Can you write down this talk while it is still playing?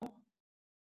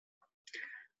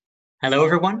Hello,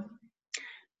 everyone.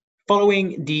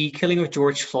 Following the killing of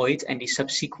George Floyd and the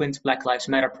subsequent Black Lives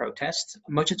Matter protests,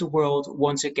 much of the world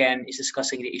once again is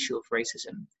discussing the issue of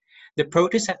racism. The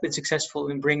protests have been successful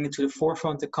in bringing to the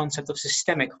forefront the concept of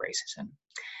systemic racism.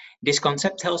 This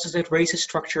concept tells us that racist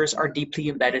structures are deeply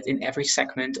embedded in every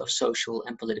segment of social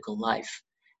and political life.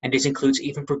 And this includes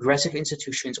even progressive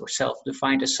institutions or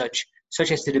self-defined as such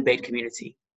as the debate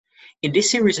community. In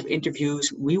this series of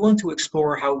interviews, we want to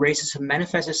explore how racism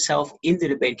manifests itself in the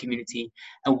debate community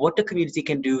and what the community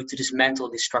can do to dismantle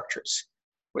these structures.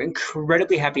 We're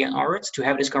incredibly happy and honored to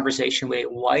have this conversation with a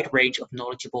wide range of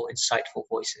knowledgeable, insightful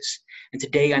voices. And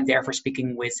today I'm therefore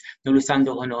speaking with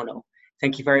Noluthando Honono.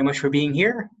 Thank you very much for being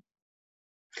here.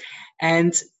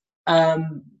 And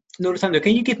Noluthando,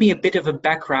 can you give me a bit of a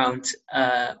background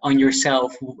on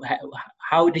yourself?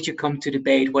 How did you come to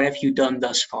debate? What have you done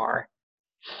thus far?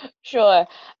 Sure.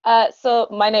 So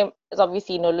my name is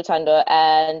obviously Noluthando,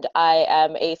 and I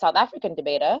am a South African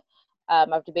debater.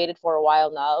 I've debated for a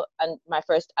while now, and my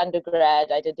first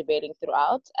undergrad I did debating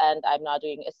throughout, and I'm now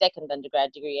doing a second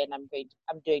undergrad degree, and I'm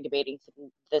doing debating through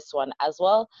this one as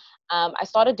well. I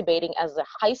started debating as a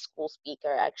high school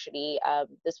speaker, actually.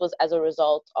 This was as a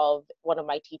result of one of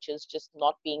my teachers just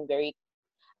not being very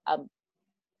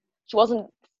she wasn't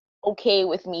okay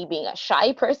with me being a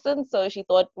shy person, so she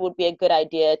thought it would be a good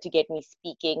idea to get me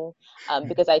speaking,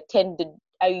 because I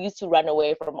used to run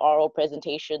away from oral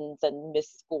presentations and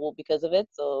miss school because of it,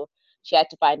 so she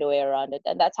had to find a way around it,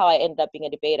 and that's how I ended up being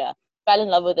a debater. Fell in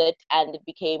love with it, and it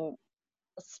became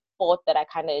a sport that I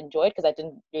kind of enjoyed because I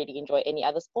didn't really enjoy any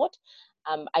other sport.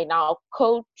 I now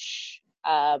coach,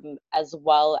 as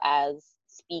well as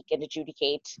speak and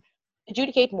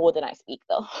adjudicate more than I speak,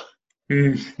 though.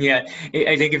 Yeah,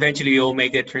 I think eventually you'll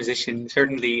make that transition.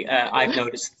 Certainly, I've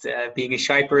noticed being a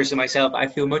shy person myself, I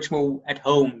feel much more at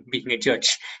home being a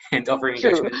judge and offering a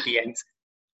True. judgment at the end.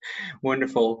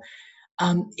 Wonderful.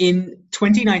 In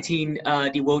 2019,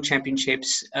 the World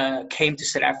Championships came to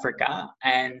South Africa,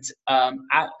 and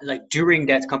like during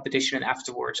that competition and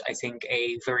afterwards, I think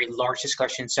a very large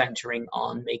discussion centering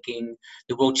on making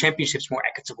the World Championships more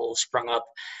equitable sprung up,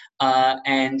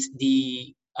 and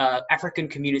the African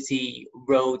community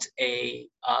wrote a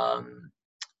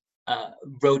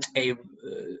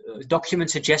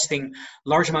document suggesting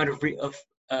large amount of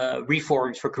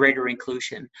reforms for greater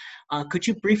inclusion. Could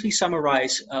you briefly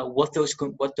summarize what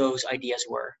those ideas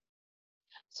were?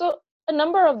 So a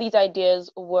number of these ideas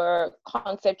were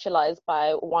conceptualized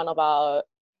by one of our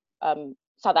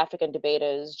South African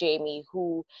debaters, Jamie,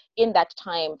 who in that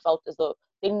time felt as though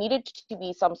there needed to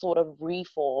be some sort of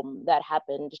reform that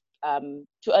happened,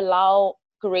 to allow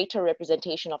greater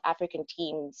representation of African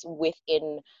teams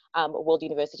within World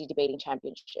University Debating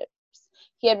Championships.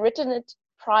 He had written it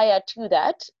prior to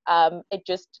that. It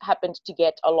just happened to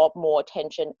get a lot more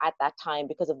attention at that time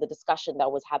because of the discussion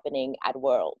that was happening at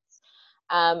Worlds.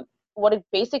 What it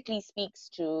basically speaks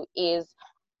to is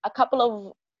a couple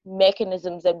of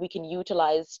mechanisms that we can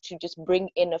utilize to just bring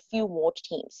in a few more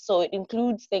teams. So it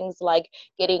includes things like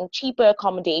getting cheaper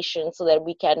accommodation so that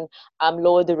we can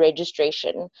lower the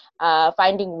registration,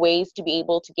 finding ways to be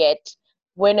able to get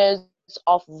winners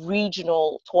of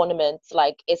regional tournaments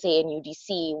like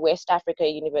SANUDC, West Africa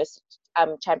University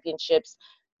Championships,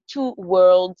 to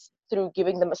Worlds through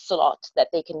giving them a slot that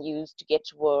they can use to get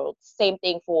to Worlds. Same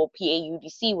thing for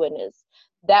PAUDC winners.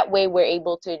 That way, we're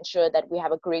able to ensure that we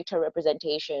have a greater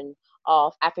representation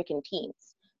of African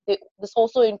teams. This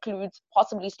also includes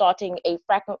possibly starting a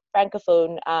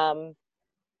francophone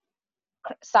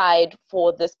side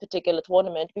for this particular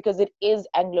tournament, because it is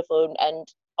Anglophone, and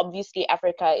obviously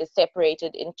Africa is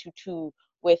separated into two,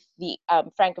 with the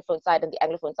francophone side and the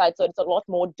anglophone side, so it's a lot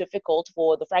more difficult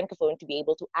for the francophone to be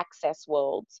able to access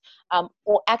Worlds,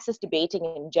 or access debating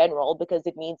in general, because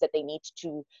it means that they need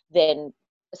to then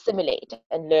assimilate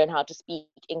and learn how to speak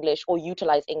English or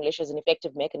utilize English as an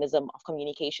effective mechanism of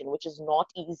communication, which is not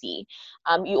easy.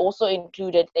 You also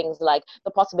included things like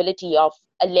the possibility of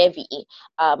a levy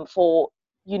for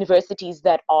universities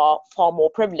that are far more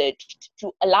privileged,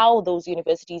 to allow those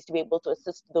universities to be able to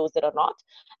assist those that are not,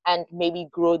 and maybe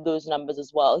grow those numbers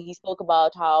as well. He spoke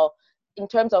about how, in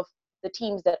terms of the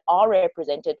teams that are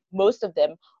represented, most of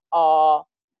them are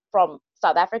from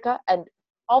South Africa, and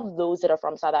of those that are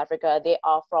from South Africa, they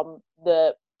are from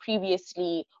the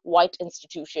previously white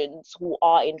institutions who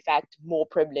are in fact more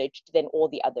privileged than all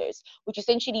the others, which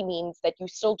essentially means that you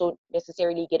still don't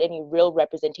necessarily get any real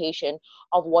representation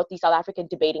of what the South African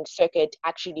debating circuit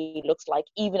actually looks like,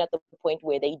 even at the point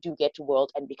where they do get to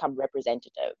World and become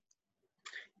representative.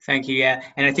 Thank you. Yeah,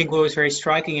 and I think what was very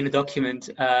striking in the document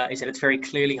is that it's very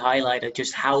clearly highlighted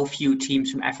just how few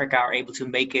teams from Africa are able to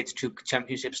make it to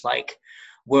championships like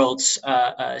Worlds,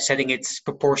 setting it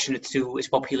proportionate to its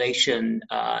population.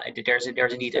 There's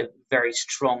indeed a very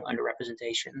strong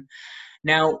underrepresentation.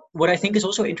 Now, what I think is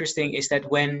also interesting is that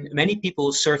when many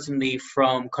people, certainly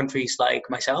from countries like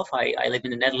myself, I live in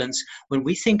the Netherlands, when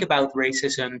we think about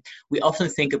racism, we often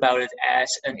think about it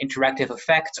as an interactive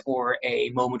effect or a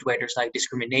moment where there's like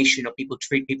discrimination or people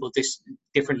treat people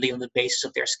differently on the basis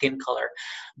of their skin color.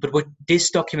 But what this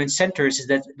document centers is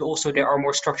that also there are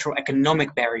more structural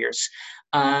economic barriers.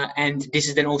 And this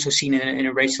is then also seen in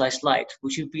a racialized light.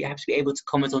 Would you perhaps be able to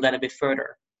comment on that a bit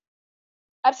further?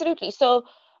 Absolutely. So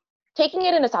taking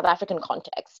it in a South African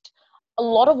context, a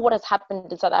lot of what has happened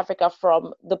in South Africa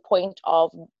from the point of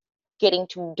getting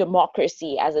to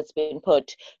democracy, as it's been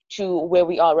put, to where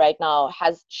we are right now,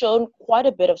 has shown quite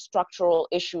a bit of structural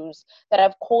issues that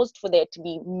have caused for there to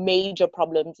be major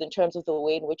problems in terms of the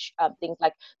way in which things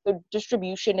like the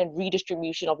distribution and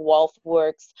redistribution of wealth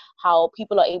works, how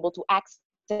people are able to access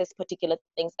particular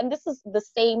things. And this is the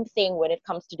same thing when it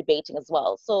comes to debating as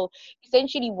well. So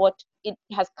essentially what it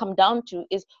has come down to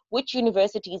is which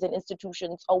universities and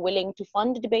institutions are willing to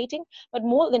fund debating, but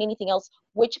more than anything else,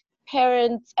 which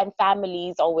parents and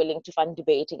families are willing to fund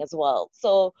debating as well.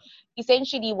 So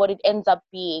essentially what it ends up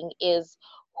being is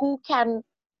who can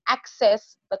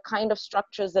access the kind of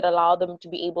structures that allow them to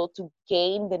be able to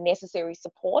gain the necessary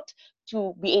support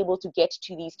to be able to get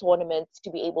to these tournaments, to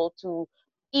be able to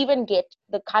even get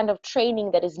the kind of training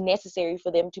that is necessary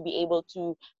for them to be able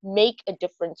to make a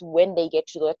difference when they get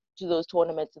to those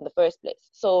tournaments in the first place.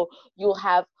 So you'll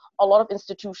have a lot of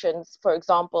institutions, for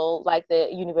example, like the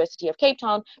University of Cape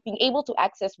Town, being able to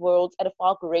access Worlds at a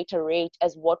far greater rate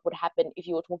as what would happen if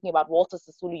you were talking about Walter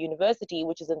Sisulu University,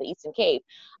 which is in the Eastern Cape.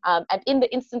 And in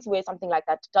the instance where something like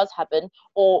that does happen,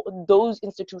 or those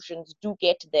institutions do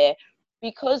get there,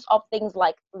 because of things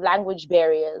like language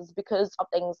barriers, because of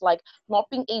things like not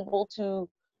being able to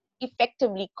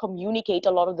effectively communicate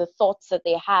a lot of the thoughts that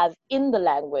they have in the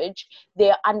language,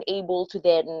 they're unable to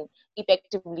then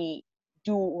effectively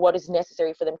do what is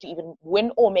necessary for them to even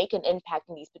win or make an impact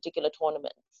in these particular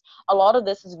tournaments. A lot of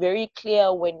this is very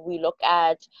clear when we look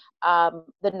at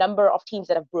the number of teams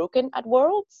that have broken at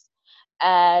Worlds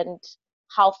and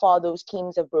how far those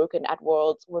teams have broken at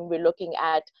Worlds when we're looking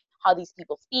at how these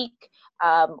people speak,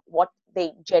 what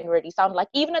they generally sound like,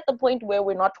 even at the point where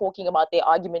we're not talking about their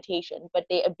argumentation, but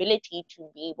their ability to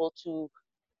be able to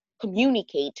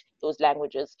communicate those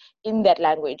languages in that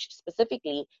language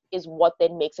specifically is what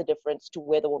then makes a difference to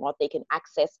whether or not they can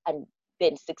access and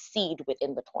then succeed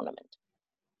within the tournament.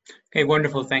 Okay,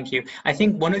 wonderful. Thank you. I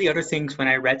think one of the other things when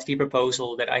I read the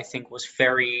proposal that I think was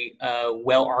very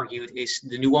well argued is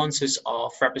the nuances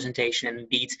of representation, and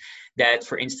indeed that,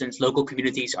 for instance, local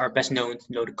communities are best known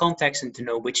to know the context and to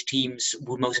know which teams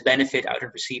would most benefit out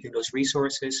of receiving those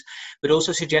resources, but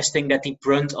also suggesting that the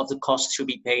brunt of the cost should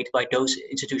be paid by those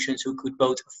institutions who could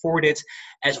both afford it,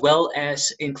 as well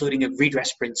as including a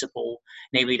redress principle,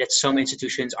 namely that some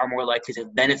institutions are more likely to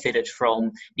have benefited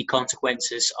from the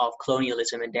consequences of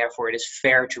colonialism, and therefore it is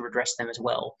fair to redress them as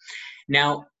well.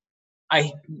 Now,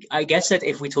 I guess that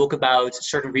if we talk about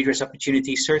certain redress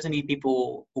opportunities, certainly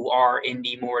people who are in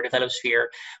the more developed sphere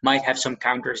might have some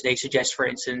counters. They suggest, for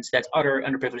instance, that other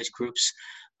underprivileged groups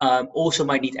also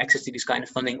might need access to this kind of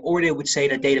funding, or they would say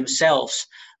that they themselves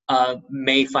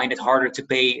may find it harder to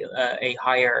pay a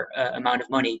higher amount of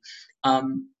money.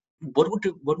 What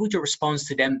would your response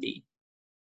to them be?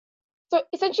 So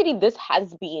essentially, this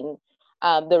has been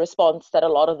the response that a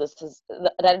lot of this is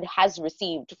that it has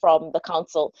received from the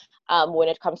council when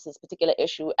it comes to this particular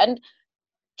issue. And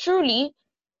truly,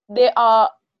 there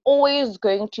are always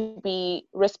going to be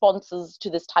responses to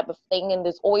this type of thing, and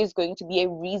there's always going to be a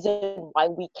reason why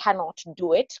we cannot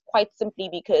do it, quite simply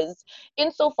because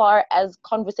insofar as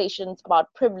conversations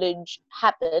about privilege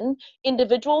happen,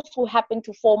 individuals who happen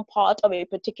to form part of a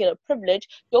particular privilege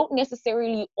don't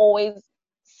necessarily always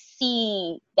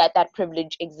see that that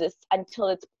privilege exists until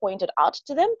it's pointed out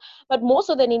to them. But more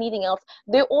so than anything else,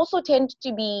 they also tend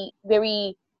to be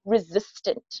very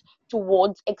resistant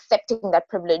towards accepting that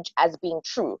privilege as being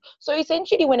true. So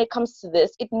essentially, when it comes to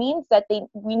this, it means that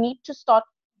we need to start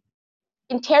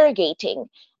interrogating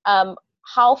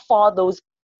how far those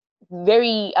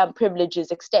very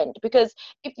privileges extend. Because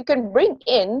if you can bring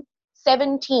in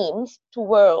 7 teams to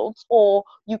Worlds, or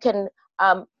you can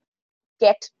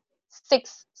get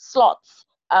 6 slots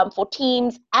for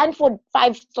teams and for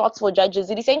 5 slots for judges,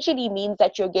 it essentially means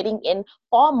that you're getting in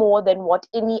far more than what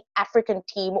any African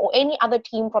team or any other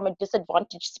team from a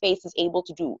disadvantaged space is able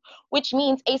to do, which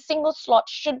means a single slot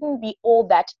shouldn't be all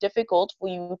that difficult for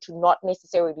you to not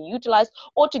necessarily utilize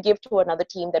or to give to another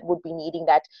team that would be needing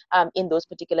that in those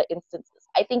particular instances.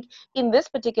 I think in this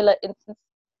particular instance,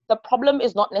 the problem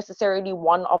is not necessarily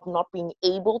one of not being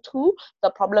able to.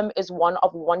 The problem is one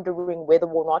of wondering whether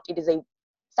or not it is a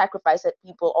sacrifice that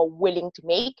people are willing to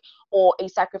make, or a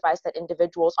sacrifice that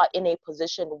individuals are in a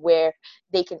position where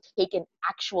they can take an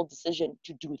actual decision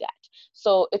to do that.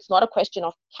 So it's not a question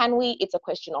of can we, it's a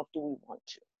question of do we want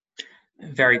to.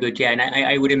 Very good. Yeah, and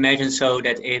I would imagine so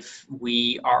that if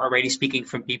we are already speaking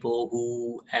from people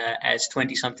who, as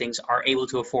 20-somethings, are able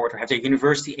to afford or have their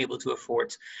university able to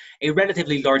afford a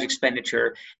relatively large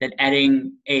expenditure, then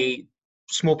adding a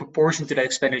small proportion to that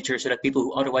expenditure so that people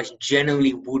who otherwise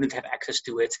genuinely wouldn't have access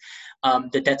to it,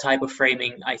 that type of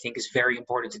framing, I think, is very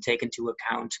important to take into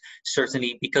account,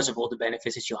 certainly because of all the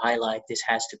benefits that you highlight this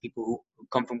has to people who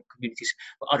come from communities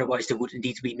where otherwise there would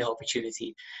indeed be no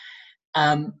opportunity.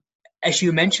 As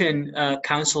you mentioned,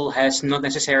 Council has not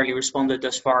necessarily responded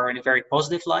thus far in a very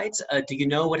positive light. Do you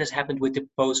know what has happened with the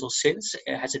proposal since?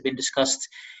 Has it been discussed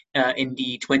in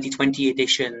the 2020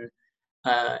 edition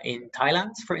in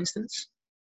Thailand, for instance?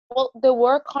 Well, there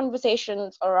were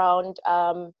conversations around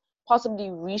possibly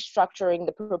restructuring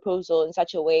the proposal in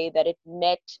such a way that it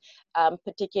met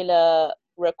particular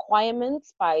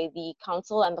requirements by the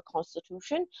Council and the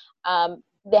Constitution.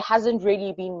 There hasn't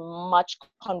really been much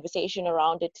conversation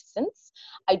around it since.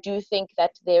 I do think that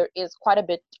there is quite a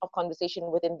bit of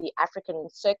conversation within the African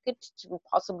circuit to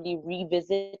possibly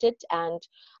revisit it and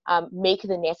make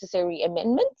the necessary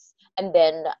amendments, and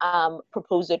then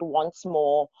propose it once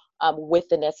more with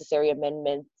the necessary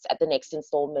amendments at the next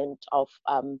installment of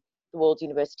the World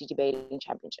University Debating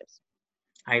Championships.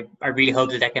 I really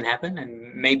hope that can happen,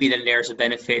 and maybe then there's a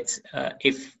benefit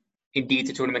if indeed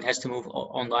the tournament has to move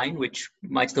online, which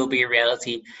might still be a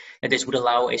reality, that this would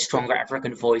allow a stronger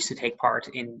African voice to take part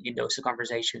in those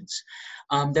conversations.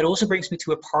 That also brings me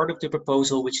to a part of the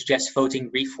proposal which suggests voting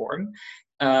reform.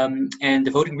 And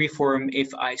the voting reform,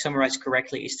 if I summarize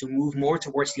correctly, is to move more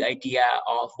towards the idea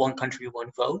of one country,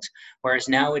 one vote, whereas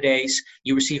nowadays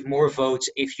you receive more votes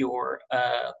if your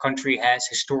country has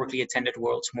historically attended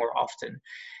Worlds more often.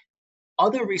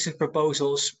 Other recent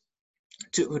proposals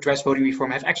to address voting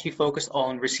reform have actually focused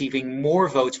on receiving more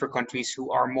votes for countries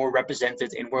who are more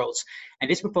represented in Worlds. And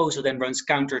this proposal then runs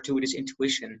counter to this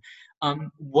intuition.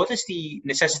 What is the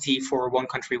necessity for one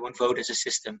country, one vote as a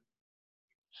system?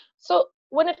 So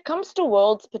when it comes to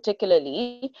Worlds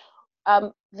particularly,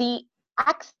 the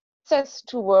access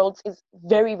to Worlds is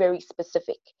very, very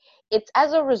specific. It's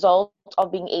as a result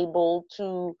of being able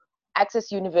to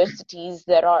access universities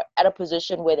that are at a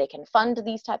position where they can fund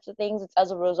these types of things. It's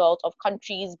as a result of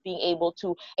countries being able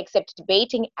to accept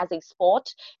debating as a sport.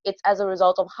 It's as a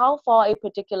result of how far a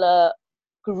particular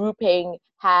grouping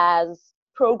has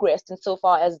progressed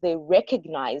insofar as they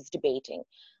recognize debating.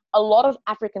 A lot of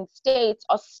African states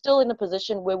are still in a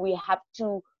position where we have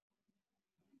to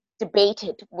debate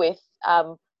it with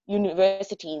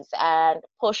universities and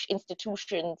push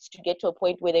institutions to get to a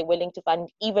point where they're willing to fund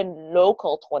even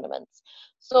local tournaments.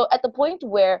 So at the point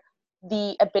where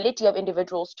the ability of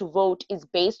individuals to vote is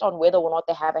based on whether or not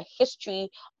they have a history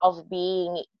of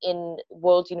being in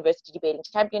World University Debating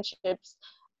Championships,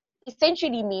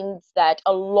 essentially means that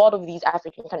a lot of these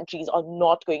African countries are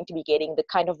not going to be getting the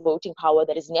kind of voting power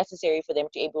that is necessary for them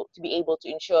to be able to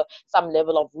ensure some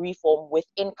level of reform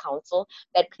within council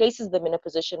that places them in a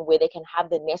position where they can have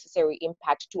the necessary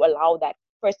impact to allow that,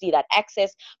 firstly, that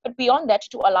access, but beyond that,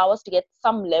 to allow us to get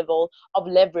some level of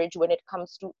leverage when it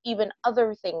comes to even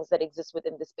other things that exist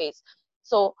within the space.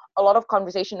 So a lot of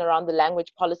conversation around the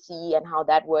language policy and how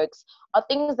that works are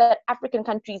things that African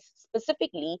countries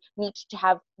specifically need to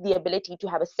have the ability to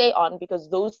have a say on,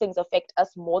 because those things affect us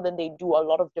more than they do a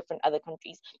lot of different other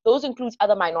countries. Those include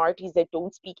other minorities that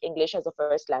don't speak English as a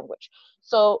first language.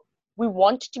 So we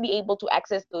want to be able to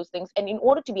access those things. And in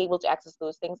order to be able to access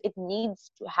those things, it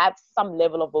needs to have some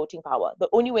level of voting power. The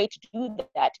only way to do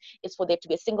that is for there to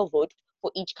be a single vote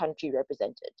for each country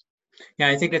represented. Yeah,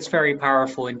 I think that's very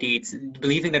powerful indeed.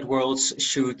 Believing that Worlds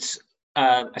should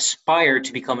aspire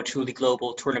to become a truly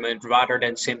global tournament rather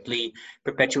than simply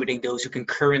perpetuating those who can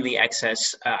currently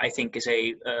access, I think is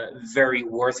a very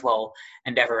worthwhile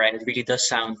endeavor. And it really does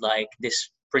sound like this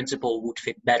principle would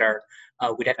fit better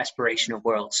with that aspiration of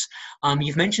Worlds.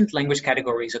 You've mentioned language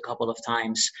categories a couple of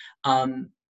times.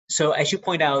 So as you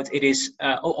point out, it is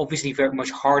obviously very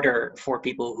much harder for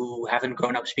people who haven't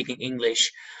grown up speaking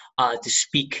English to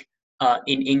speak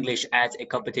in English at a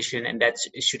competition, and that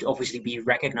should obviously be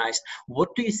recognized.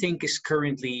 What do you think is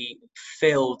currently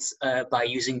failed by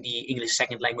using the English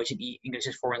second language and the English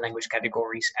as foreign language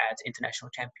categories at international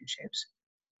championships?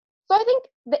 So I think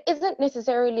there isn't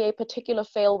necessarily a particular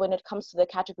fail when it comes to the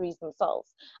categories themselves.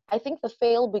 I think the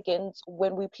fail begins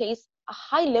when we place a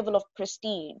high level of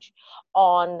prestige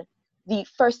on the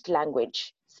first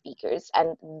language speakers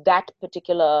and that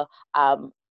particular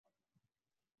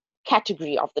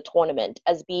category of the tournament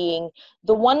as being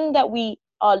the one that we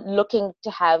are looking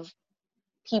to have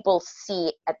people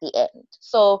see at the end.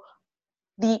 So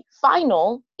the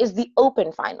final is the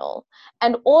open final,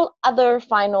 and all other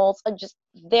finals are just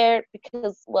there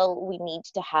because, well, we need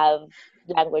to have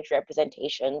language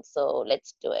representation, so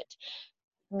let's do it.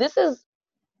 This is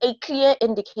a clear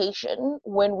indication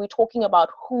when we're talking about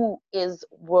who is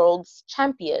world's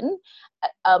champion,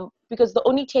 because the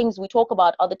only teams we talk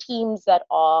about are the teams that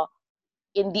are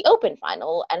in the open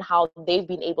final and how they've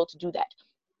been able to do that.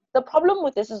 The problem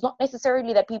with this is not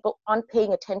necessarily that people aren't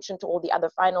paying attention to all the other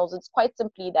finals. It's quite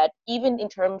simply that even in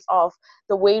terms of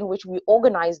the way in which we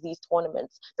organize these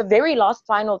tournaments, the very last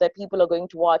final that people are going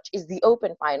to watch is the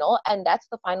open final, and that's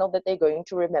the final that they're going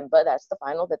to remember. That's the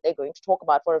final that they're going to talk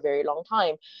about for a very long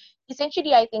time.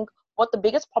 Essentially, I think what the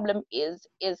biggest problem is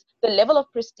the level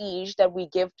of prestige that we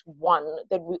give to one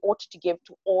that we ought to give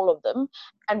to all of them,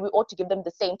 and we ought to give them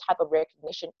the same type of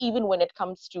recognition even when it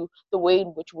comes to the way in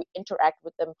which we interact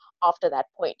with them after that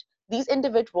point. These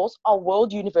individuals are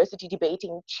world university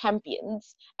debating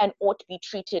champions and ought to be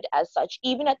treated as such,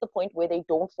 even at the point where they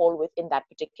don't fall within that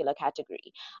particular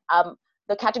category.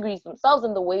 The categories themselves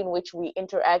and the way in which we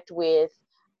interact with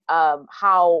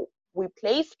how we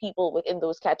place people within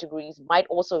those categories might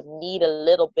also need a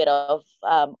little bit of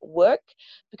work,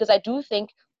 because I do think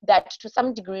that to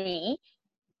some degree,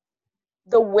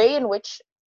 the way in which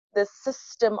the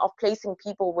system of placing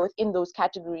people within those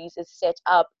categories is set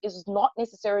up is not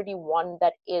necessarily one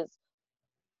that is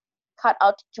cut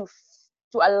out to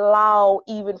allow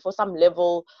even for some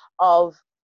level of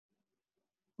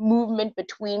movement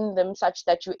between them, such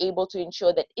that you're able to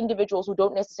ensure that individuals who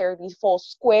don't necessarily fall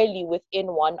squarely within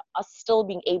one are still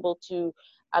being able to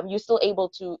you're still able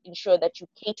to ensure that you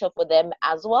cater for them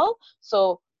as well.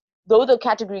 So though the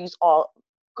categories are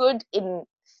good in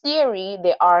theory,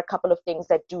 there are a couple of things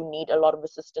that do need a lot of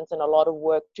assistance and a lot of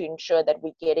work to ensure that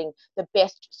we're getting the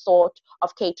best sort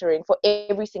of catering for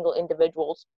every single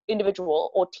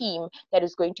individual or team that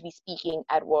is going to be speaking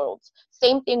at Worlds.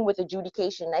 Same thing with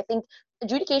adjudication. I think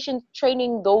adjudication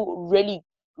training, though really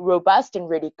robust and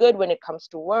really good when it comes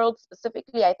to Worlds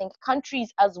specifically, I think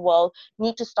countries as well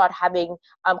need to start having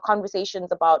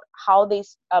conversations about how they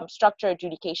structure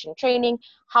adjudication training,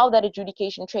 how that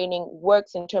adjudication training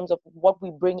works in terms of what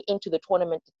we bring into the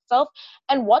tournament itself,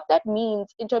 and what that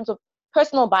means in terms of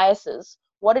personal biases,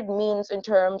 what it means in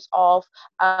terms of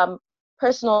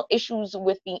personal issues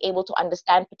with being able to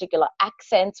understand particular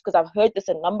accents, because I've heard this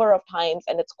a number of times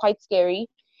and it's quite scary,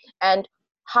 and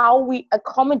how we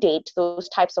accommodate those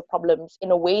types of problems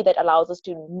in a way that allows us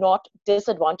to not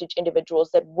disadvantage individuals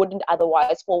that wouldn't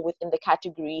otherwise fall within the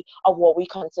category of what we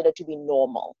consider to be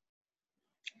normal.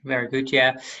 Very good,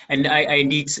 yeah. And I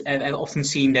indeed, I've often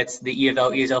seen that the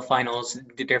EFL, ESL finals,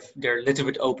 they're a little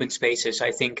bit open spaces.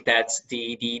 I think that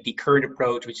the current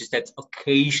approach, which is that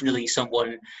occasionally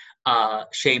someone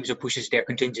shames or pushes their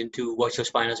contingent to watch those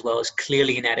finals as well, is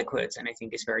clearly inadequate. And I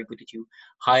think it's very good that you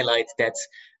highlight that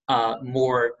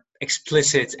more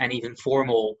explicit and even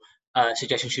formal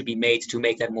suggestions should be made to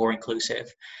make that more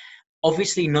inclusive.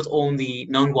 Obviously, not only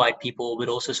non-white people, but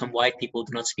also some white people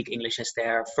do not speak English as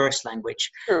their first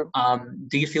language. True.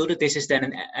 Do you feel that this is then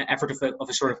an effort of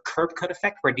a sort of curb cut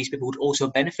effect where these people would also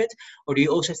benefit? Or do you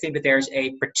also think that there's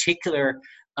a particular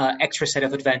extra set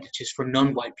of advantages for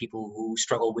non-white people who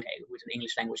struggle with an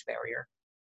English language barrier?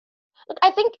 Look,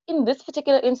 I think in this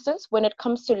particular instance, when it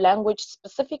comes to language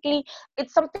specifically,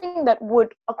 it's something that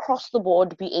would across the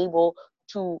board be able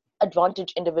to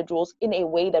advantage individuals in a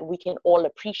way that we can all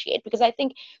appreciate. Because I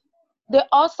think there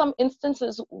are some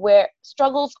instances where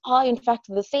struggles are in fact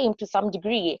the same to some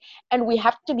degree, and we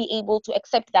have to be able to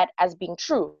accept that as being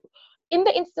true. In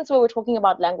the instance where we're talking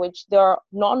about language, there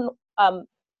are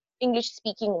English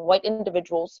speaking white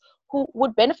individuals who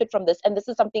would benefit from this. And this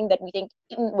is something that we think,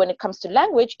 when it comes to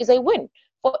language, is a win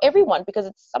for everyone, because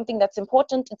it's something that's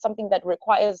important. It's something that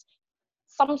requires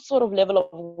some sort of level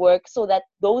of work, so that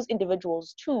those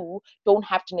individuals too don't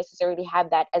have to necessarily have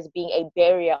that as being a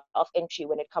barrier of entry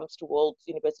when it comes to World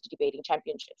University Debating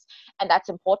Championships. And that's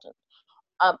important.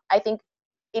 I think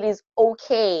it is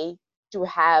okay to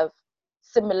have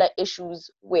similar issues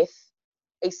with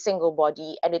a single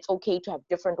body, and it's okay to have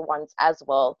different ones as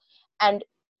well. And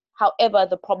however,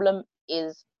 the problem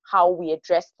is how we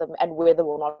address them and whether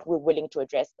or not we're willing to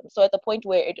address them. So at the point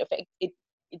where it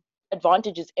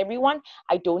advantages everyone,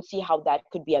 I don't see how that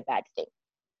could be a bad thing.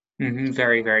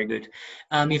 Very, very good.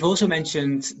 You've also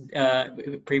mentioned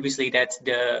previously that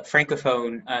the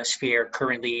Francophone sphere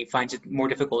currently finds it more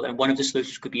difficult, and one of the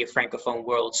solutions could be a Francophone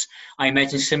worlds. I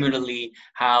imagine similarly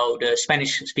how the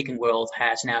Spanish-speaking world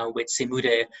has now with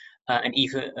Cemude and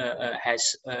even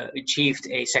has achieved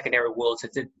a secondary world,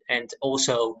 and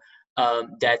also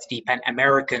that the Pan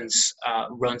Americans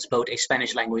runs both a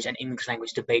Spanish language and English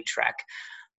language debate track.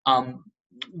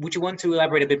 Would you want to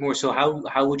elaborate a bit more? So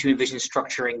how would you envision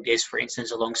structuring this, for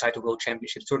instance, alongside the World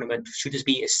Championships tournament? Should this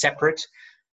be a separate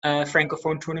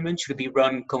Francophone tournament? Should it be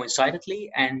run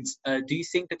coincidentally? And do you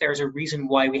think that there's a reason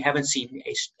why we haven't seen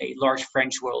a large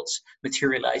French Worlds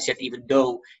materialize yet, even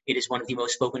though it is one of the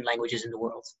most spoken languages in the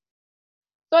world?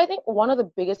 So I think one of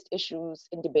the biggest issues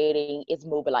in debating is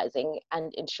mobilizing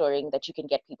and ensuring that you can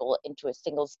get people into a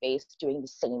single space doing the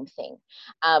same thing.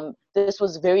 This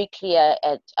was very clear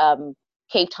at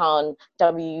Cape Town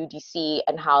WUDC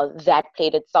and how that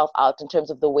played itself out in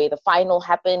terms of the way the final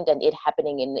happened and it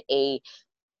happening in a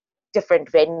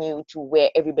different venue to where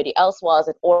everybody else was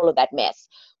and all of that mess.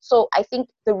 So I think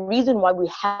the reason why we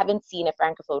haven't seen a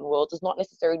Francophone world is not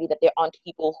necessarily that there aren't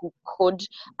people who could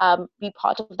be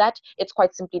part of that. It's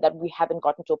quite simply that we haven't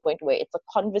gotten to a point where it's a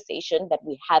conversation that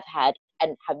we have had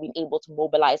and have been able to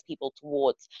mobilize people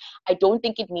towards. I don't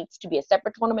think it needs to be a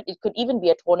separate tournament. It could even be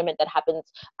a tournament that happens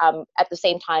at the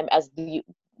same time as the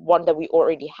one that we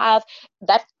already have.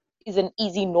 That is an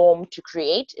easy norm to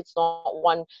create. It's not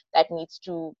one that needs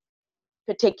to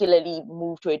particularly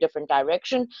move to a different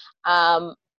direction.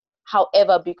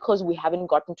 However, because we haven't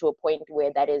gotten to a point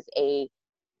where that is a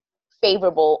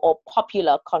favorable or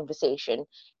popular conversation,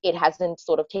 it hasn't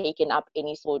sort of taken up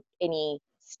any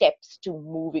steps to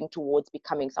moving towards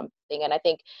becoming something. And I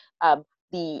think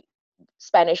the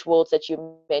Spanish worlds that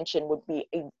you mentioned would be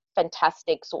a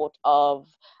fantastic sort of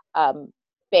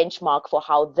benchmark for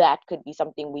how that could be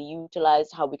something we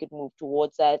utilize, how we could move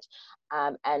towards that,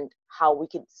 and how we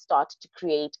could start to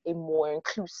create a more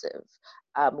inclusive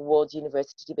World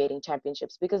University Debating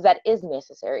Championships, because that is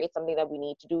necessary. It's something that we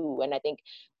need to do. And I think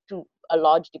to a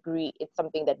large degree, it's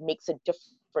something that makes a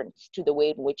difference to the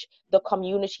way in which the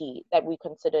community that we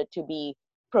consider to be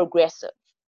progressive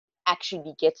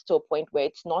actually gets to a point where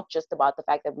it's not just about the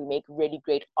fact that we make really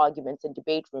great arguments in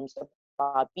debate rooms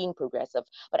about being progressive,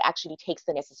 but actually takes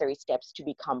the necessary steps to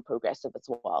become progressive as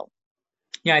well.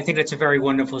 Yeah, I think that's a very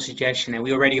wonderful suggestion. And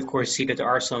we already, of course, see that there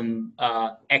are some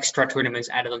extra tournaments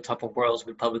added on top of Worlds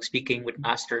with public speaking, with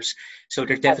Masters. So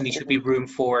there definitely should be room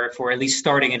for at least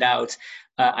starting it out.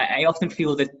 I often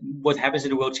feel that what happens in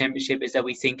the World Championship is that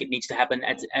we think it needs to happen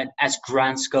at as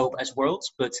grand scope as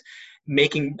Worlds, but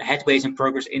making headways and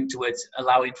progress into it,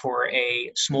 allowing for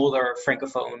a smaller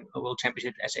Francophone World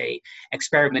Championship as a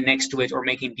experiment next to it, or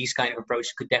making these kind of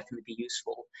approaches could definitely be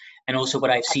useful. And also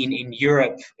what I've seen in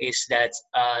Europe is that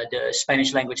the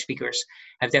Spanish language speakers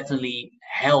have definitely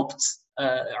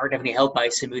are definitely helped by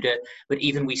Cemude, but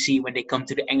even we see when they come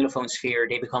to the Anglophone sphere,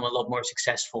 they become a lot more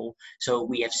successful. So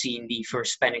we have seen the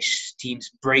first Spanish teams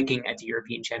breaking at the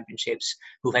European Championships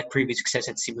who've had previous success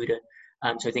at Cemude.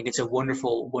 So I think it's a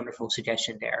wonderful, wonderful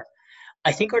suggestion there.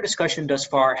 I think our discussion thus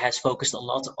far has focused a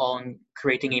lot on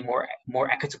creating a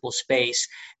more equitable space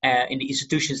in the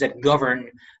institutions that govern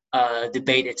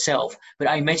debate itself. But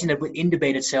I imagine that within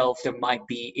debate itself, there might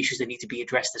be issues that need to be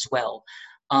addressed as well.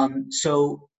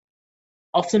 So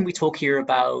often we talk here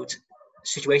about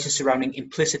situations surrounding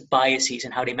implicit biases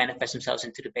and how they manifest themselves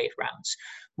into debate rounds.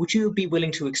 Would you be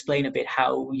willing to explain a bit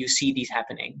how you see these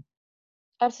happening?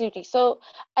 Absolutely. So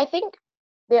I think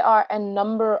there are a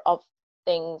number of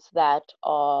things that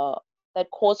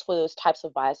cause for those types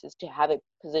of biases to have a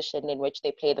position in which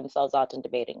they play themselves out in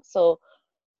debating. So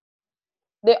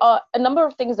there are a number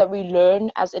of things that we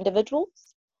learn as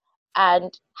individuals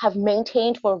and have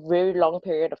maintained for a very long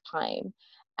period of time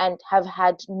and have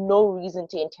had no reason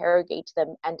to interrogate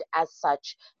them, and as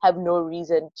such have no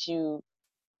reason to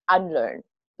unlearn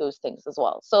those things as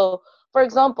well. So for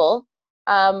example,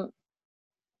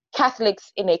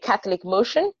 Catholics in a Catholic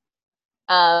motion,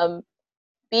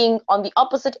 being on the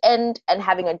opposite end and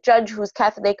having a judge who's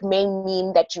Catholic may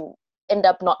mean that you end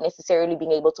up not necessarily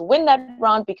being able to win that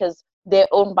round because their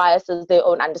own biases, their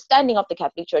own understanding of the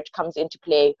Catholic Church comes into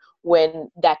play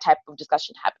when that type of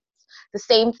discussion happens. The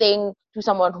same thing to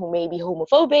someone who may be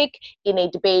homophobic in a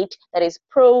debate that is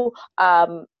pro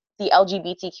the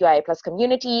LGBTQIA plus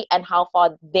community and how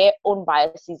far their own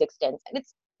biases extends. And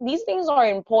it's these things are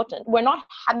important. We're not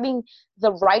having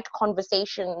the right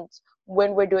conversations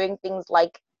when we're doing things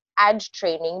like ad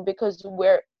training because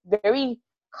we're very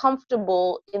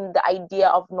comfortable in the idea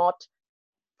of not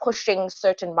pushing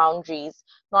certain boundaries,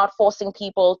 not forcing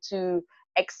people to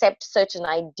accept certain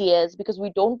ideas because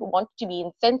we don't want to be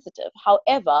insensitive.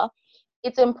 However,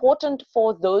 it's important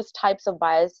for those types of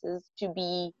biases to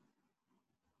be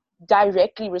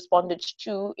directly responded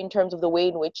to in terms of the way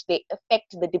in which they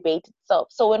affect the debate itself.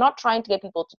 So we're not trying to get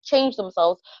people to change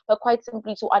themselves, but quite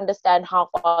simply to understand how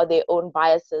far their own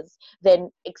biases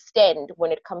then extend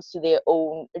when it comes to their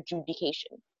own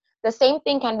adjudication. The same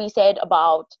thing can be said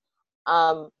about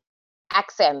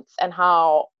accents and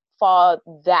how far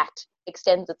that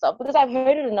extends itself, because I've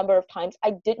heard it a number of times.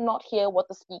 I did not hear what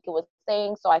the speaker was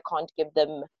saying, so I can't give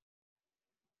them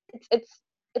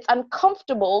it's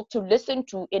uncomfortable to listen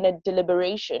to in a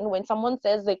deliberation when someone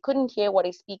says they couldn't hear what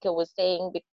a speaker was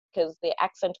saying because their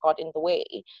accent got in the way.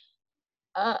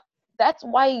 That's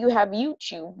why you have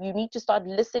YouTube. You need to start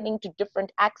listening to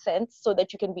different accents so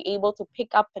that you can be able to pick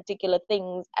up particular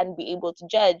things and be able to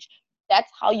judge.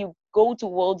 That's how you go to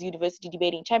World University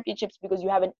Debating Championships, because you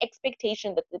have an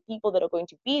expectation that the people that are going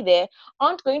to be there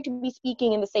aren't going to be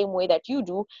speaking in the same way that you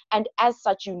do. And as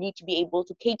such, you need to be able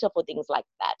to cater for things like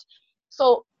that.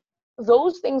 So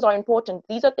those things are important.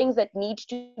 These are things that need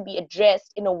to be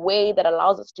addressed in a way that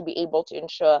allows us to be able to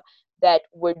ensure that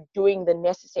we're doing the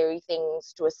necessary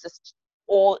things to assist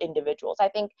all individuals. I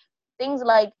think things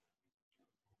like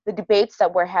the debates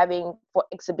that we're having for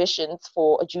exhibitions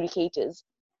for adjudicators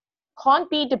can't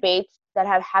be debates that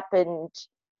have happened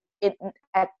at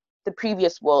the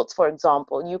previous worlds. For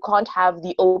example, you can't have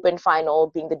the open final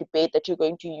being the debate that you're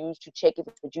going to use to check if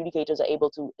adjudicators are able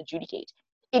to adjudicate.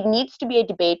 It needs to be a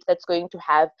debate that's going to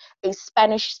have a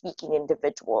Spanish-speaking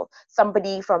individual,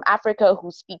 somebody from Africa who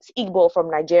speaks Igbo from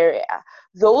Nigeria.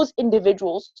 Those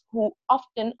individuals who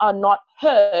often are not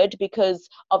heard because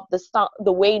of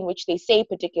the way in which they say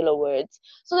particular words,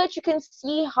 so that you can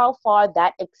see how far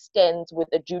that extends with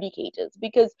adjudicators.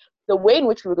 Because the way in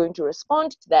which we're going to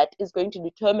respond to that is going to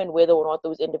determine whether or not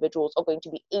those individuals are going to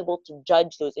be able to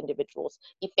judge those individuals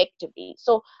effectively.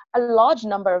 So a large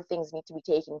number of things need to be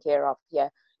taken care of here.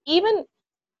 Even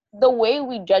the way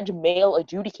we judge male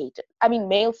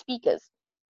speakers.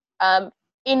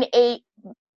 In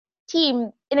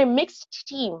a mixed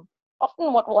team,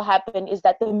 often what will happen is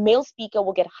that the male speaker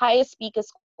will get higher speaker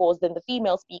scores than the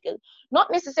female speaker,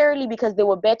 not necessarily because they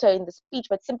were better in the speech,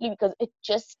 but simply because it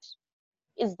just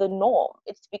is the norm.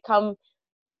 It's become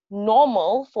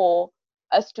normal for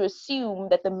us to assume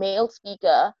that the male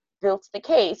speaker built the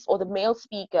case, or the male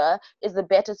speaker is the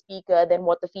better speaker than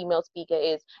what the female speaker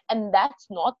is. And that's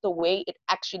not the way it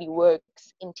actually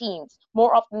works in teams.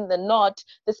 More often than not,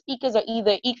 the speakers are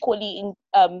either equally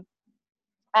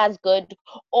as good,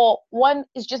 or one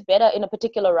is just better in a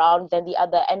particular round than the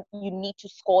other, and you need to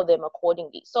score them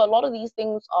accordingly. So a lot of these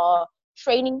things are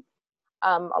training.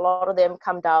 A lot of them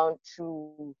come down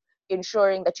to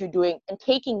ensuring that you're doing and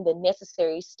taking the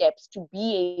necessary steps to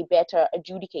be a better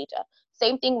adjudicator.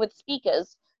 Same thing with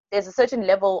speakers. There's a certain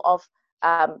level of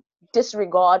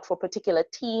disregard for particular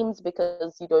teams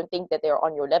because you don't think that they're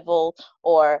on your level,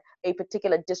 or a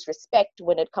particular disrespect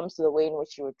when it comes to the way in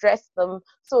which you address them.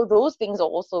 So those things are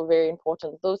also very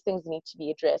important. Those things need to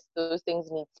be addressed. Those things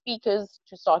need speakers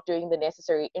to start doing the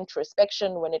necessary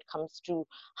introspection when it comes to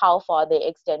how far they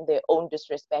extend their own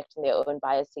disrespect and their own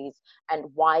biases, and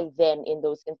why then in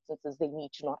those instances they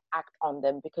need to not act on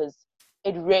them, because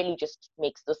it really just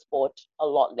makes the sport a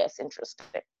lot less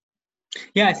interesting.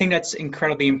 Yeah, I think that's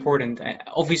incredibly important.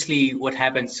 Obviously, what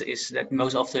happens is that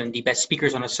most often the best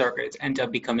speakers on a circuit end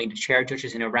up becoming the chair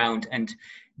judges in a round. And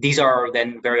these are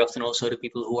then very often also the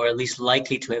people who are least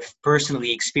likely to have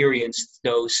personally experienced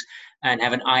those and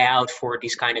have an eye out for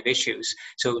these kind of issues.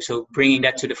 So bringing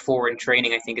that to the fore in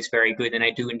training, I think is very good. And I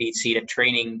do indeed see that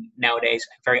training nowadays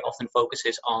very often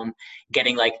focuses on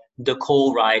getting like the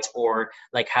call right, or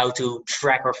like how to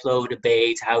track or flow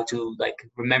debate, how to like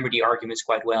remember the arguments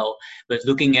quite well. But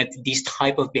looking at these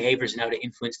type of behaviors and how they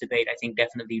influence debate, I think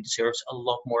definitely deserves a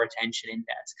lot more attention in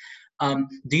that.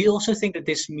 Do you also think that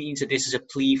this means that this is a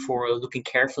plea for looking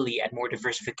carefully at more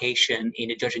diversification in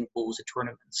the judging pools at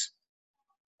tournaments?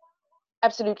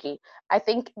 Absolutely. I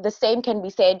think the same can be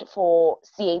said for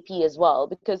CAP as well,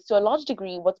 because to a large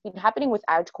degree, what's been happening with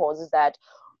AdCause is that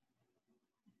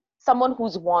someone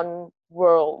who's won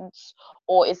worlds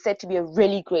or is said to be a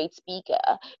really great speaker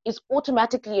is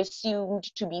automatically assumed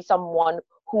to be someone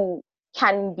who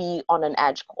can be on an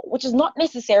AdCall, which is not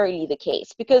necessarily the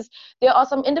case, because there are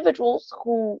some individuals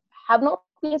who have not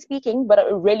technically speaking, but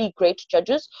are really great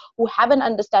judges who have an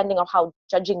understanding of how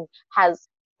judging has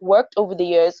worked over the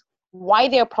years, why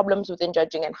there are problems within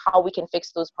judging, and how we can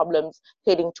fix those problems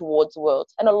heading towards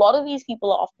worlds. And a lot of these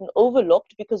people are often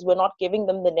overlooked because we're not giving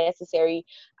them the necessary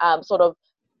sort of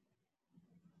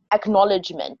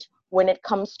acknowledgement when it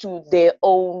comes to their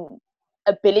own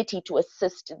ability to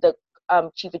assist the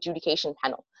chief adjudication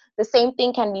panel. The same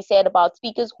thing can be said about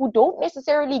speakers who don't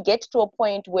necessarily get to a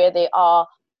point where they are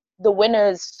the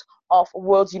winners of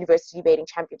World's University Debating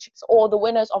Championships or the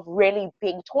winners of really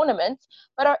big tournaments,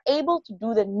 but are able to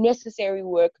do the necessary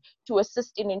work to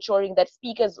assist in ensuring that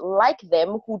speakers like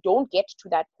them who don't get to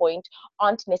that point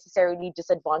aren't necessarily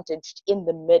disadvantaged in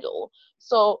the middle.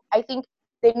 So I think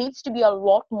there needs to be a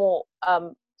lot more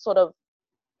sort of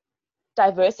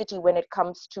diversity when it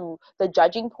comes to the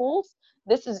judging pools.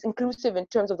 This is inclusive in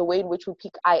terms of the way in which we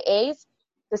pick IAs.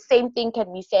 The same thing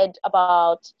can be said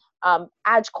about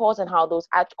AGCORs and how those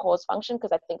AGCORs function,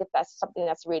 because I think that's something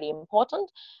that's really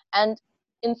important. And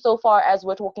insofar as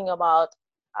we're talking about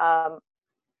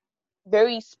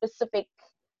very specific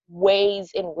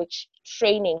ways in which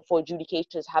training for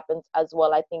adjudicators happens as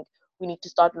well, I think we need to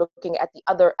start looking at the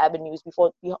other avenues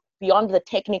beyond the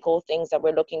technical things that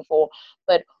we're looking for,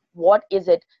 but what is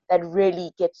it that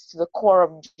really gets to the core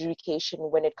of adjudication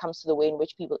when it comes to the way in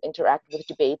which people interact with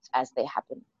debates as they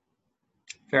happen.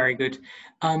 Very good.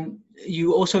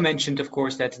 You also mentioned, of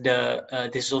course, that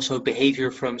this is also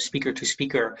behavior from speaker to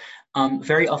speaker.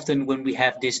 Very often when we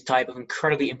have this type of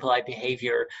incredibly impolite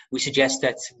behavior, we suggest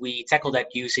that we tackle that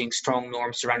using strong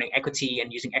norms surrounding equity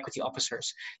and using equity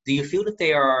officers. Do you feel that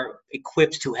they are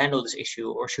equipped to handle this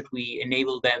issue, or should we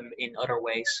enable them in other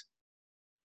ways?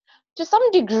 To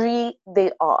some degree,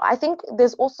 they are. I think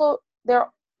there's also, there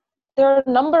are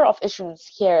a number of issues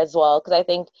here as well, because I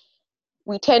think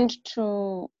we tend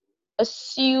to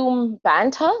assume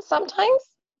banter sometimes,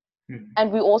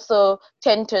 and we also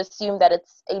tend to assume that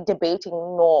it's a debating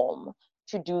norm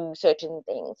to do certain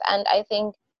things. And I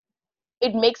think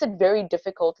it makes it very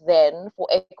difficult then for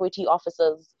equity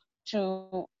officers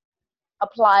to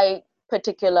apply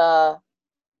particular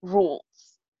rules,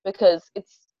 because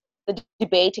it's the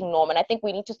debating norm. And I think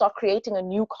we need to start creating a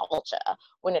new culture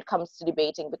when it comes to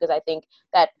debating, because I think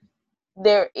that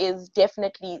there is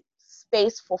definitely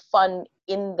space for fun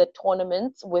in the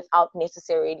tournaments without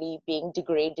necessarily being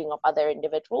degrading of other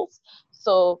individuals.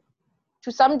 So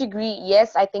to some degree,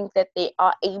 yes, I think that they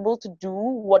are able to do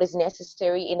what is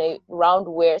necessary in a round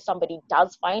where somebody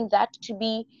does find that to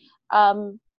be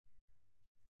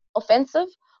offensive.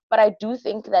 But I do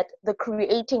think that the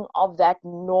creating of that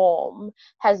norm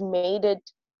has made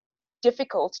it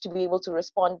difficult to be able to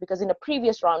respond, because in a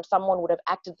previous round, someone would have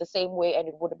acted the same way and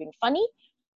it would have been funny.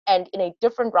 And in a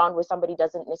different round where somebody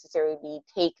doesn't necessarily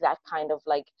take that kind of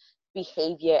like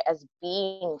behavior as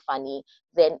being funny,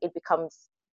 then it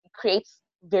creates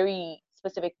very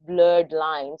specific blurred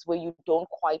lines where you don't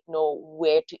quite know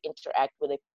where to interact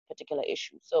with a particular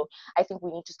issue. So I think we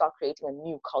need to start creating a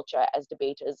new culture as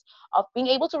debaters of being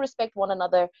able to respect one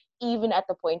another, even at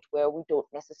the point where we don't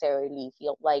necessarily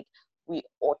feel like we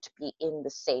ought to be in the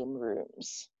same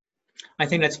rooms. I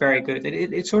think that's very good.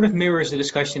 It sort of mirrors the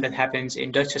discussion that happens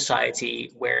in Dutch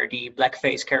society, where the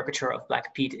blackface caricature of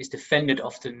Black Pete is defended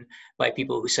often by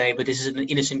people who say, but this is an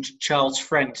innocent child's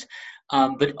friend.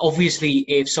 But obviously,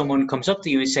 if someone comes up to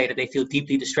you and say that they feel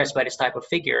deeply distressed by this type of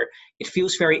figure, it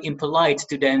feels very impolite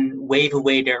to then wave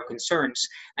away their concerns.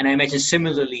 And I imagine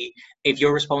similarly, if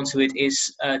your response to it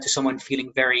is to someone feeling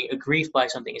very aggrieved by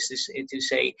something, is to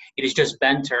say it is just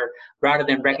banter, rather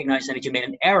than recognizing that you made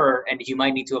an error and that you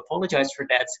might need to apologize for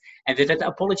that, and that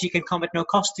apology can come at no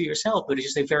cost to yourself, but it's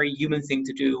just a very human thing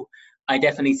to do. I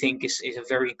definitely think is a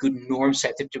very good norm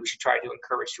set that we should try to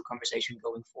encourage through conversation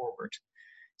going forward.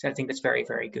 So I think that's very,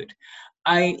 very good.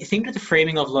 I think that the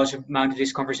framing of large amount of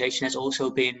this conversation has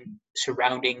also been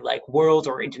surrounding like world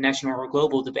or international or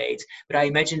global debate. But I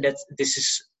imagine that this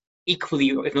is equally,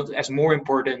 if not as more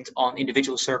important, on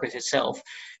individual circuits itself.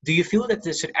 Do you feel that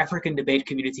the South African debate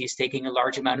community is taking a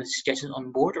large amount of suggestions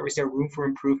on board, or is there room for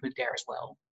improvement there as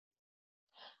well?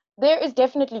 There is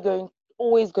definitely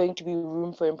always going to be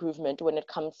room for improvement when it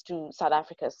comes to South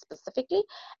Africa specifically.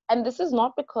 And this is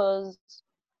not because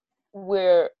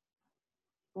we're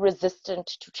resistant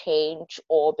to change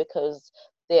or because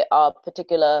there are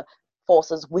particular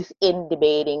forces within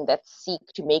debating that seek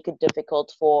to make it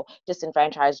difficult for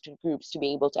disenfranchised groups to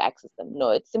be able to access them. No,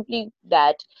 it's simply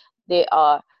that there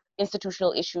are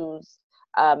institutional issues,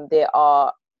 there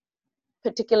are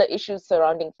particular issues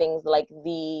surrounding things like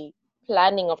the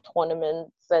planning of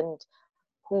tournaments and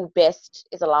who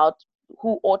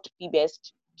ought to be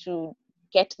best to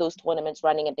get those tournaments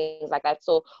running and things like that.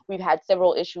 So we've had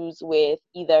several issues with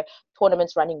either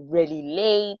tournaments running really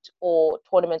late or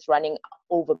tournaments running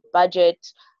over budget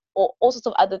or all sorts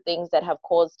of other things that have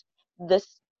caused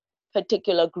this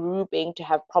particular grouping to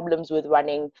have problems with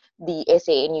running the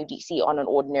SANUDC on an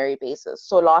ordinary basis.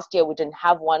 So last year we didn't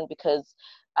have one because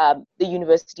the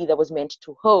university that was meant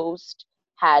to host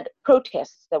had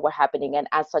protests that were happening, and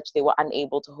as such they were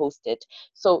unable to host it.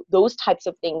 So those types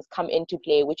of things come into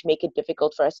play, which make it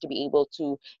difficult for us to be able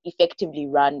to effectively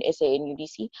run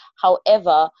SANUDC.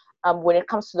 However, when it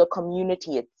comes to the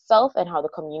community itself and how the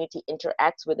community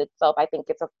interacts with itself, I think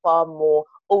it's a far more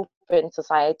open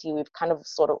society. We've kind of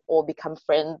sort of all become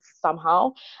friends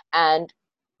somehow. And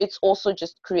it's also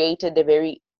just created a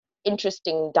very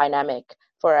interesting dynamic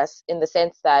for us in the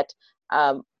sense that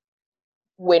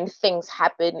when things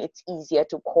happen, it's easier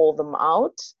to call them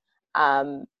out,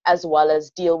 as well as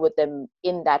deal with them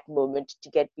in that moment to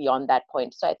get beyond that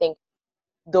point. So I think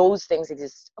those things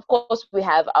exist. Of course, we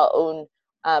have our own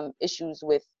issues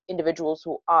with individuals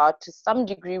who are to some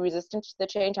degree resistant to the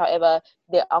change. However,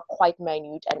 they are quite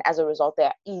minute, and as a result, they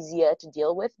are easier to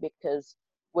deal with because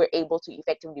we're able to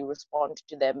effectively respond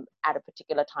to them at a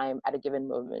particular time at a given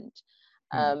moment.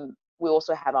 We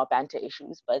also have our banter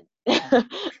issues, but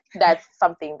that's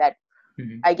something that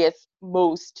I guess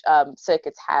most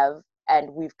circuits have. And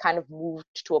we've kind of moved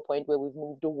to a point where we've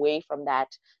moved away from that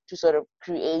to sort of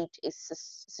create a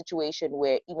situation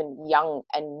where even young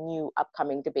and new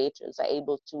upcoming debaters are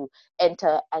able to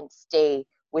enter and stay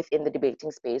within the debating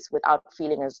space without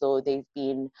feeling as though they've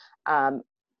been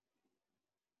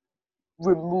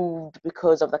removed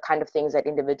because of the kind of things that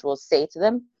individuals say to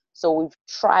them. So we've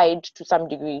tried to some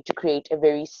degree to create a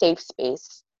very safe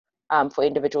space for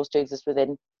individuals to exist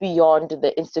within, beyond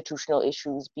the institutional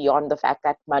issues, beyond the fact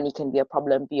that money can be a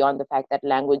problem, beyond the fact that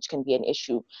language can be an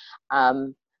issue.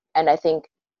 And I think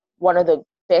one of the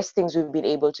best things we've been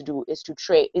able to do is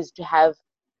to have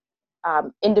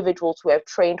individuals who have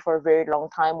trained for a very long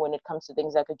time when it comes to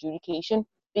things like adjudication,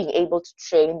 being able to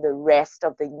train the rest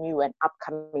of the new and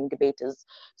upcoming debaters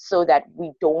so that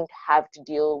we don't have to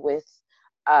deal with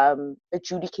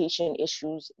adjudication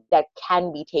issues that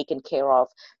can be taken care of,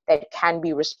 that can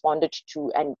be responded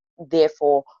to, and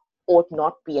therefore ought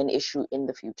not be an issue in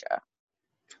the future.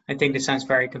 I think this sounds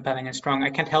very compelling and strong.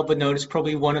 I can't help but notice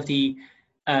probably one of the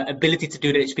ability to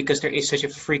do that is because there is such a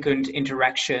frequent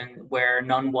interaction where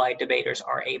non-white debaters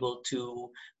are able to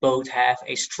both have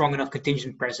a strong enough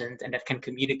contingent present and that can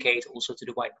communicate also to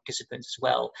the white participants as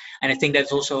well. And I think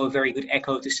that's also a very good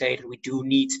echo to say that we do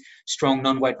need strong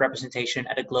non-white representation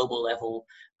at a global level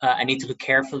and need to look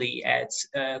carefully at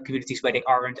communities where they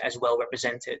aren't as well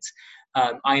represented.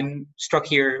 I'm struck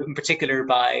here in particular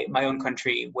by my own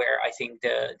country, where I think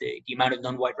the amount of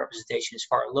non-white representation is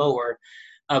far lower.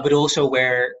 But also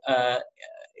where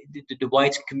the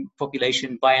white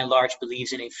population, by and large,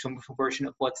 believes in some version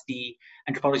of what the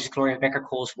anthropologist Gloria Becker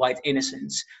calls white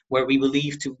innocence, where we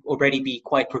believe to already be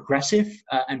quite progressive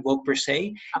and woke per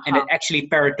se, and that actually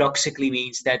paradoxically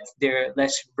means that they're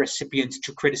less recipient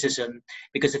to criticism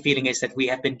because the feeling is that we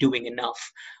have been doing enough.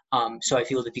 So I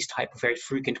feel that these type of very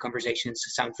frequent conversations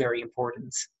sound very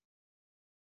important.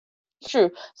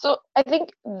 True. So I think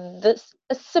a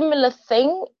similar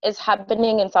thing is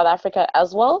happening in South Africa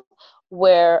as well,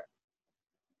 where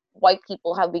white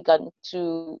people have begun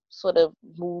to sort of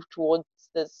move towards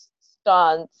this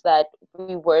stance that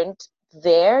we weren't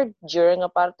there during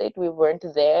apartheid, we weren't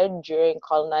there during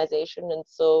colonization, and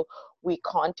so we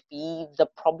can't be the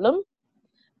problem.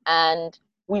 And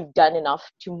we've done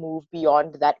enough to move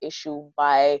beyond that issue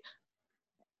by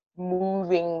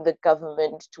moving the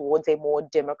government towards a more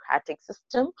democratic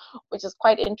system, which is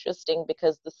quite interesting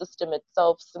because the system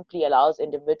itself simply allows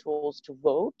individuals to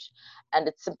vote, and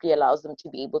it simply allows them to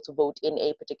be able to vote in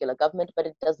a particular government, but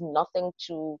it does nothing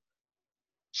to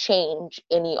change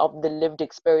any of the lived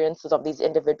experiences of these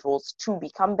individuals to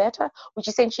become better, which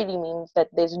essentially means that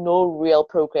there's no real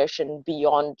progression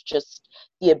beyond just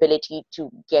the ability to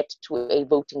get to a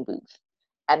voting booth.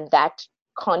 And that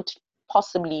can't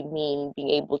possibly mean being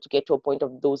able to get to a point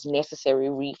of those necessary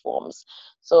reforms.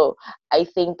 So I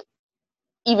think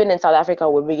even in South Africa,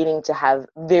 we're beginning to have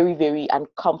very, very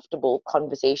uncomfortable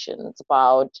conversations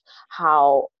about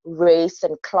how race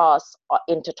and class are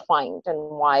intertwined, and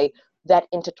why that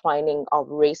intertwining of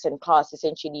race and class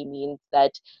essentially means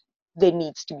that there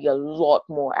needs to be a lot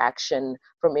more action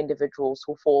from individuals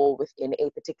who fall within a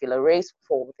particular race,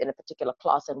 fall within a particular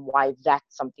class, and why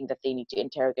that's something that they need to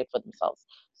interrogate for themselves.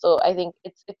 So I think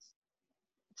it's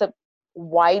a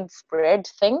widespread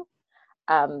thing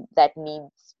that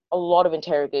needs a lot of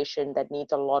interrogation, that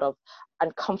needs a lot of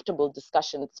uncomfortable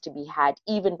discussions to be had,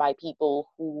 even by people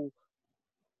who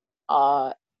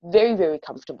are very, very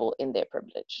comfortable in their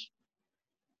privilege.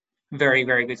 Very,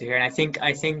 very good to hear. And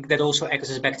I think that also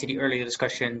echoes us back to the earlier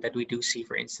discussion that we do see,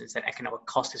 for instance, that economic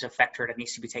cost is a factor that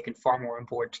needs to be taken far more on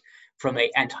board from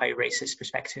a anti-racist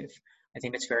perspective. I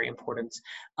think that's very important.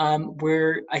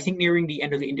 We're, I think, nearing the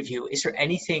end of the interview. Is there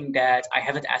anything that I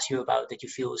haven't asked you about that you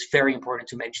feel is very important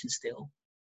to mention still?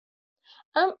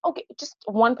 Okay, just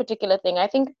one particular thing. I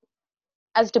think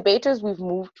as debaters, we've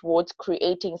moved towards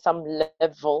creating some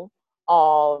level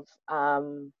of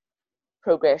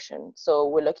progression. So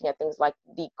we're looking at things like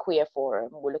the Queer Forum,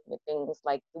 we're looking at things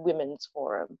like the Women's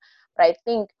Forum. But I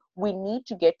think we need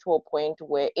to get to a point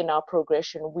where in our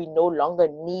progression, we no longer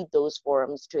need those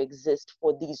forums to exist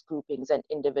for these groupings and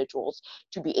individuals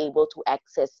to be able to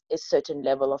access a certain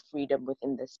level of freedom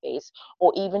within the space,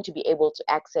 or even to be able to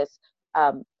access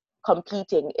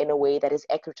competing in a way that is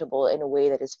equitable, in a way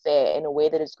that is fair, in a way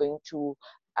that is going to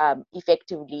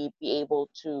effectively be able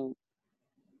to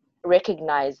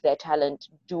recognize their talent,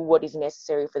 do what is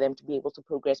necessary for them to be able to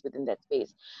progress within that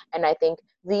space. And I think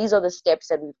these are the steps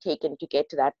that we've taken to get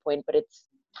to that point, but it's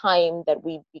time that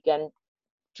we began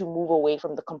to move away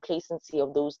from the complacency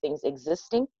of those things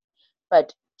existing,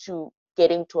 but to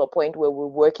getting to a point where we're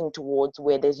working towards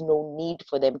where there's no need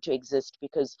for them to exist,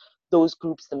 because those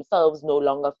groups themselves no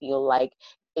longer feel like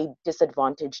a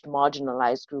disadvantaged,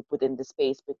 marginalized group within the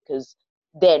space, because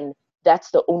then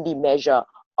that's the only measure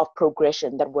of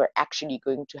progression that we're actually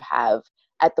going to have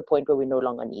at the point where we no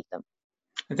longer need them.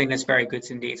 I think that's very good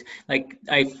indeed. Like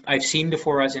I've seen the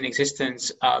forums in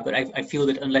existence, but I feel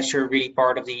that unless you're really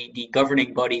part of the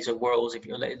governing bodies of worlds, if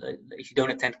you don't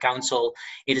attend council,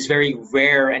 it is very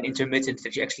rare and intermittent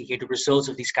that you actually hear the results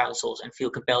of these councils and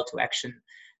feel compelled to action.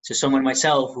 So someone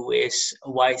myself who is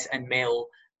white and male,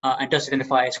 and does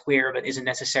identify as queer, but isn't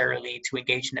necessarily to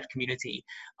engage in that community,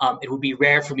 it would be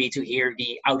rare for me to hear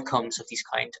the outcomes of these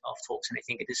kind of talks. And I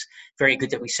think it is very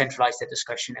good that we centralize that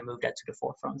discussion and move that to the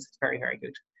forefront. It's very, very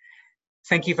good.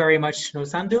 Thank you very much,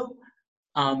 Nothandu.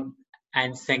 And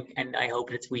I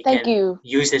hope that we Thank can you.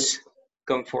 use this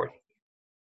going forward.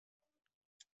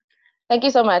 Thank you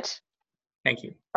so much. Thank you.